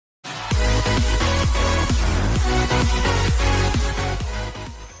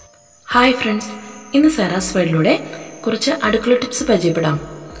Hi friends, ഇന്ന് സെറാസ് വേൾഡിലൂടെ കുറച്ച് അടുക്കള ടിപ്സ് പരിചയപ്പെടാം.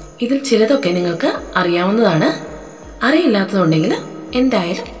 ഇതിൽ ചിലതൊക്കെ നിങ്ങൾക്ക് അറിയാവുന്നതാണ്. അറിയില്ലാത്തതുണ്ടെങ്കിൽ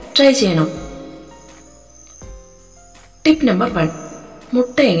എന്തായാലും ട്രൈ ചെയ്യണം. ടിപ്പ് നമ്പർ 1,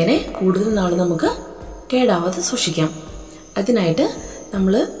 മുട്ട എങ്ങനെ കൂടുതൽ നാൾ നമുക്ക് കേടാവാതെ സൂക്ഷിക്കാം. അതിനായിട്ട്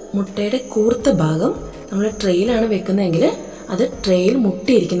നമ്മൾ മുട്ടയുടെ കൂർത്ത ഭാഗം നമ്മൾ ട്രെയിലാണ് വെക്കുന്നതെങ്കിൽ അത് ട്രെയിൽ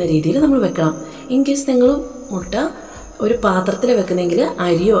മുട്ടിയിരിക്കുന്ന രീതിയിൽ നമ്മൾ വെക്കണം. ഇൻ കേസ് നിങ്ങൾ മുട്ട ഒരു പാത്രത്തിൽ വെക്കുന്നെങ്കിൽ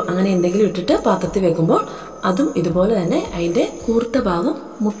അരിയോ അങ്ങനെ എന്തെങ്കിലും ഇട്ടിട്ട് പാത്രത്തിൽ വെക്കുമ്പോൾ അതും ഇതുപോലെ തന്നെ അതിൻ്റെ കൂർത്ത ഭാഗം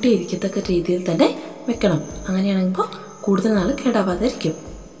മുട്ടിയിരിക്കത്തക്ക രീതിയിൽ തന്നെ വെക്കണം. അങ്ങനെയാണെങ്കിൽ കൂടുതൽ നാൾ കേടാവാതിരിക്കും.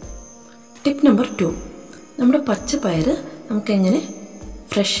 ടിപ്പ് നമ്പർ 2, നമ്മുടെ പച്ചപ്പയർ നമുക്കെങ്ങനെ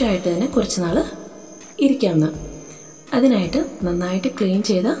ഫ്രഷ് ആയിട്ട് തന്നെ കുറച്ച് നാൾ ഇരിക്കാമെന്ന്. അതിനായിട്ട് നന്നായിട്ട് ക്ലീൻ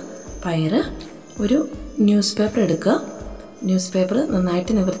ചെയ്ത പയർ ഒരു ന്യൂസ് പേപ്പർ എടുക്കുക. ന്യൂസ് പേപ്പർ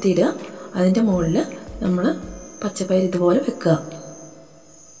നന്നായിട്ട് നിവർത്തിയിടുക. അതിൻ്റെ മുകളിൽ നമ്മൾ പച്ചപ്പയർ ഇതുപോലെ വെക്കുക.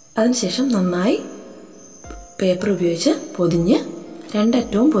 അതിനുശേഷം നന്നായി പേപ്പർ ഉപയോഗിച്ച് പൊതിഞ്ഞ്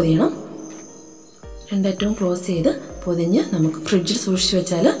രണ്ടറ്റവും പൊതിയണം. രണ്ടറ്റവും ക്ലോസ് ചെയ്ത് പൊതിഞ്ഞ് നമുക്ക് ഫ്രിഡ്ജിൽ സൂക്ഷിച്ച്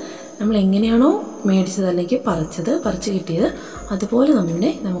വെച്ചാൽ നമ്മൾ എങ്ങനെയാണോ മേടിച്ചത് അല്ലെങ്കിൽ പറിച്ച് കിട്ടിയത് അതുപോലെ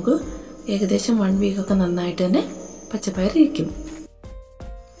നമുക്ക് ഏകദേശം 1 വീക്കൊക്കെ നന്നായിട്ട് തന്നെ പച്ചപ്പയർ ഇരിക്കും.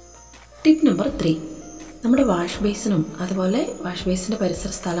 ടിപ്പ് നമ്പർ 3, നമ്മുടെ വാഷ് ബേസിനും അതുപോലെ വാഷ് ബേസിൻ്റെ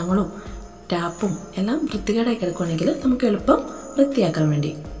പരിസര സ്ഥലങ്ങളും ടാപ്പും എല്ലാം വൃത്തികേടായി കിടക്കുകയാണെങ്കിൽ നമുക്ക് എളുപ്പം വൃത്തിയാക്കാൻ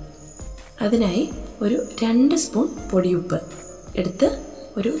വേണ്ടി അതിനായി ഒരു 2 സ്പൂൺ പൊടിയുപ്പ് എടുത്ത്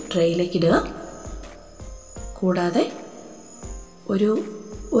ഒരു ട്രേയിലേക്ക് ഇടുക. കൂടാതെ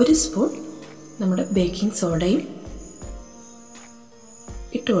ഒരു സ്പൂൺ നമ്മുടെ ബേക്കിംഗ് സോഡയും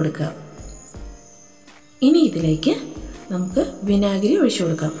ഇട്ട് കൊടുക്കുക. ഇനി ഇതിലേക്ക് നമുക്ക് വിനാഗിരി ഒഴിച്ചു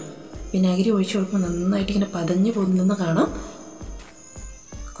കൊടുക്കാം. വിനാഗിരി ഒഴിച്ചു കൊടുക്കുമ്പോൾ നന്നായിട്ട് ഇങ്ങനെ പതഞ്ഞ് പൊന്തുന്ന കാണാം.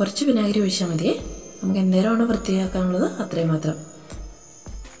 കുറച്ച് വിനാഗിരി ഒഴിച്ചാൽ മതിയേ. നമുക്ക് എന്തേരമാണ് വൃത്തിയാക്കാനുള്ളത് അത്രയും മാത്രം.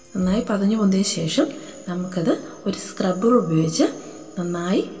 നന്നായി പതഞ്ഞ് പൊന്തിയ ശേഷം നമുക്കത് ഒരു സ്ക്രബ്ബർ ഉപയോഗിച്ച്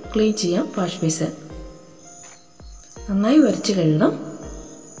നന്നായി ക്ലീൻ ചെയ്യാം. വാഷ് ബേസ് നന്നായി ഉരച്ച് കഴുകണം.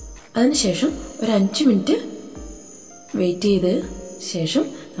 അതിനുശേഷം ഒരു 5 മിനിറ്റ് വെയിറ്റ് ചെയ്ത ശേഷം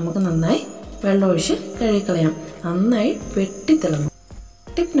നമുക്ക് നന്നായി വെള്ളം ഒഴിച്ച് കഴുകിക്കളയാം. നന്നായി വെട്ടിത്തിളങ്ങും.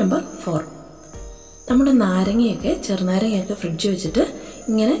 ടിപ്പ് നമ്പർ 4, നമ്മുടെ ചെറുനാരങ്ങയൊക്കെ ഫ്രിഡ്ജിൽ വെച്ചിട്ട്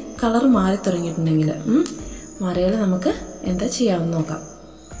ഇങ്ങനെ കളർ മാറി തുടങ്ങിയിട്ടുണ്ടെങ്കിൽ മാറിയാൽ നമുക്ക് എന്താ ചെയ്യാമെന്ന് നോക്കാം.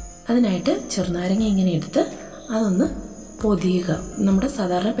 അതിനായിട്ട് ചെറുനാരങ്ങ ഇങ്ങനെ എടുത്ത് അതൊന്ന് പൊതിയുക. നമ്മുടെ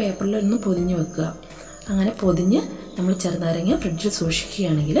സാധാരണ പേപ്പറിൽ ഒന്ന് പൊതിഞ്ഞ് വെക്കുക. അങ്ങനെ പൊതിഞ്ഞ് നമ്മൾ ചെറുനാരങ്ങ ഫ്രിഡ്ജിൽ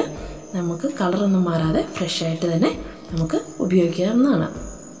സൂക്ഷിക്കുകയാണെങ്കിൽ നമുക്ക് കളറൊന്നും മാറാതെ ഫ്രഷ് ആയിട്ട് തന്നെ നമുക്ക് ഉപയോഗിക്കാവുന്നതാണ്.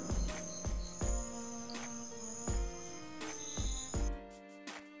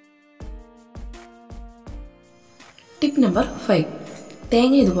 ടിപ്പ് നമ്പർ 5,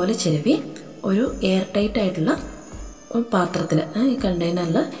 തേങ്ങ ഇതുപോലെ ചിരവി ഒരു എയർ ടൈറ്റ് ആയിട്ടുള്ള പാത്രത്തിൽ ഈ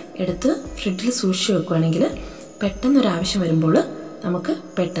കണ്ടെയ്നറിൽ എടുത്ത് ഫ്രിഡ്ജിൽ സൂക്ഷിച്ച് വെക്കുകയാണെങ്കിൽ പെട്ടെന്നൊരാവശ്യം വരുമ്പോൾ നമുക്ക്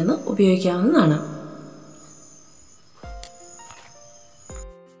പെട്ടെന്ന് ഉപയോഗിക്കാവുന്നതാണ്.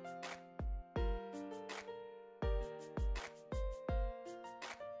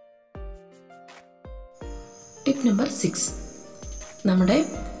 ടിപ്പ് നമ്പർ 6, നമ്മുടെ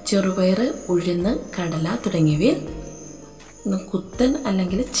ചെറുപയർ, ഉഴുന്ന്, കടല തുടങ്ങിയവയിൽ കുത്തൻ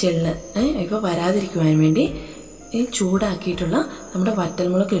അല്ലെങ്കിൽ ചെള്ള് ഇവ വരാതിരിക്കുവാൻ വേണ്ടി ചൂടാക്കിയിട്ടുള്ള നമ്മുടെ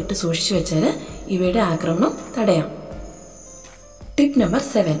വറ്റൽമുളക് ഇട്ട് സൂക്ഷിച്ച് വെച്ചാൽ ഇവയുടെ ആക്രമണം തടയാം. ടിപ്പ് നമ്പർ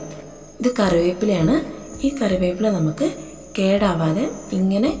 7, ഇത് കറിവേപ്പിലയാണ്. ഈ കറിവേപ്പില നമുക്ക് കേടാവാതെ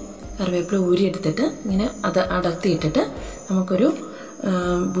ഇങ്ങനെ കറിവേപ്പില ഊരിയെടുത്തിട്ട് ഇങ്ങനെ അത് അടർത്തിയിട്ടിട്ട് നമുക്കൊരു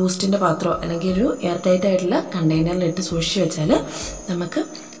ബൂസ്റ്റിൻ്റെ പാത്രമോ അല്ലെങ്കിൽ ഒരു എയർ ടൈറ്റ് ആയിട്ടുള്ള കണ്ടെയ്നറിലിട്ട് സൂക്ഷിച്ച് വെച്ചാൽ നമുക്ക്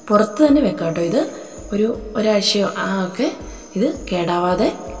പുറത്ത് തന്നെ വെക്കാം കേട്ടോ. ഇത് ഒരാഴ്ചയോ ഒക്കെ ഇത് കേടാവാതെ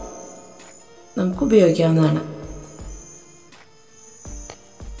നമുക്ക് ഉപയോഗിക്കാവുന്നതാണ്.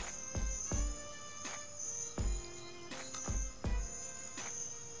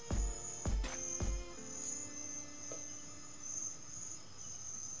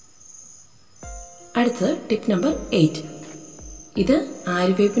 അടുത്തത് ടിപ്പ് നമ്പർ 8, ഇത്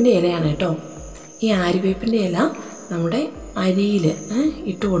ആര്യവേപ്പിൻ്റെ ഇലയാണ് കേട്ടോ. ഈ ആര്യവേപ്പിൻ്റെ ഇല നമ്മുടെ അരിയിൽ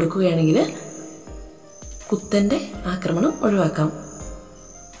ഇട്ട് കൊടുക്കുകയാണെങ്കിൽ കുത്തൻ്റെ ആക്രമണം ഒഴിവാക്കാം.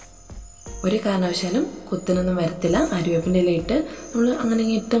 ഒരു കാരണവശാലും കുത്തനൊന്നും വരത്തില്ല. ആര്യവേപ്പിൻ്റെ ഇല ഇട്ട് നമ്മൾ അങ്ങനെ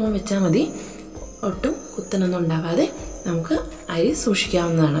ഇട്ടങ്ങ് വെച്ചാൽ മതി. ഒട്ടും കുത്തനൊന്നും ഉണ്ടാവാതെ നമുക്ക് അരി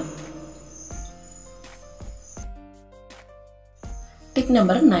സൂക്ഷിക്കാവുന്നതാണ്. ടിപ്പ്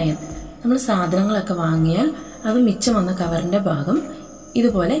നമ്പർ 9, നമ്മൾ സാധനങ്ങളൊക്കെ വാങ്ങിയാൽ അത് മിച്ചം വന്ന കവറിൻ്റെ ഭാഗം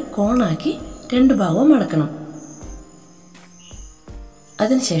ഇതുപോലെ കോണാക്കി 2 ഭാഗവും മടക്കണം.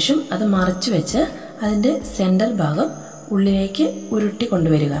 അതിനുശേഷം അത് മറച്ചു വെച്ച് അതിൻ്റെ സെൻറ്റർ ഭാഗം ഉള്ളിലേക്ക് ഉരുട്ടി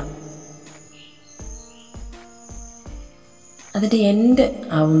കൊണ്ടുവരിക. അതിൻ്റെ എൻഡ്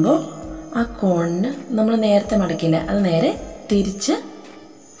ആവുമ്പോൾ ആ കോണിന് നമ്മൾ നേരത്തെ മടക്കില്ല, അത് നേരെ തിരിച്ച്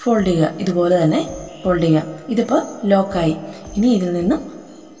ഫോൾഡ് ചെയ്യുക. ഇതുപോലെ തന്നെ ഫോൾഡ് ചെയ്യുക. ഇതിപ്പോൾ ലോക്കായി. ഇനി ഇതിൽ നിന്നും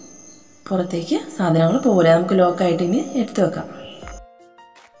പുറത്തേക്ക് സാധനങ്ങൾ പോകില്ല. നമുക്ക് ലോക്കായിട്ട് ഇനി എടുത്തു വെക്കാം.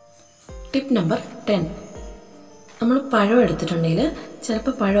 Tip number 10. നമ്മൾ പഴം എടുത്തിട്ടുണ്ടെങ്കിൽ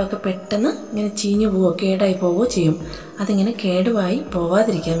ചിലപ്പോൾ പഴമൊക്കെ പെട്ടെന്ന് ഇങ്ങനെ ചീഞ്ഞു പോവുകയോ കേടായി പോവുകയോ ചെയ്യും. അതിങ്ങനെ കേടുവായി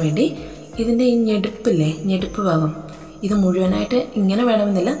പോവാതിരിക്കാൻ വേണ്ടി ഇതിൻ്റെ ഈ ഞെടുപ്പില്ലേ, ഞെടുപ്പ് ഭാഗം, ഇത് മുഴുവനായിട്ട് ഇങ്ങനെ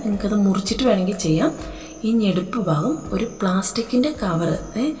വേണമെന്നില്ല, നിങ്ങൾക്കത് മുറിച്ചിട്ട് വേണമെങ്കിൽ ചെയ്യാം. ഈ ഞെടുപ്പ് ഭാഗം ഒരു പ്ലാസ്റ്റിക്കിൻ്റെ കവറ്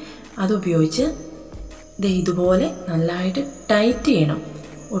അതുപയോഗിച്ച് ഇതുപോലെ നല്ലതായിട്ട് ടൈറ്റ് ചെയ്യണം.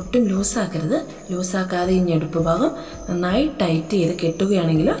 ഒട്ടും ലൂസാക്കരുത്. ലൂസാക്കാതെ ഈ ഞെടുപ്പ് ഭാഗം നന്നായി ടൈറ്റ് ചെയ്ത്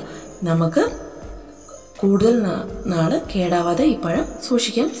കെട്ടുകയാണെങ്കിൽ നമുക്ക് കൂടുതൽ നാൾ കേടാവാതെ ഈ പഴം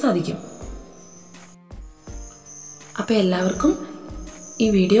സൂക്ഷിക്കാൻ സാധിക്കും. അപ്പോൾ എല്ലാവർക്കും ഈ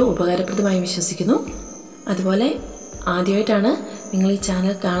വീഡിയോ ഉപകാരപ്രദമായി വിശ്വസിക്കുന്നു. അതുപോലെ ആദ്യമായിട്ടാണ് നിങ്ങൾ ഈ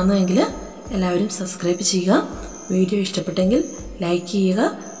ചാനൽ കാണുന്നതെങ്കിൽ എല്ലാവരും സബ്സ്ക്രൈബ് ചെയ്യുക. വീഡിയോ ഇഷ്ടപ്പെട്ടെങ്കിൽ ലൈക്ക് ചെയ്യുക,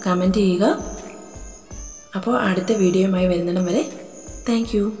 കമൻറ്റ് ചെയ്യുക. അപ്പോൾ അടുത്ത വീഡിയോയുമായി വരുന്നിടം വരെ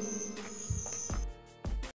താങ്ക് യു.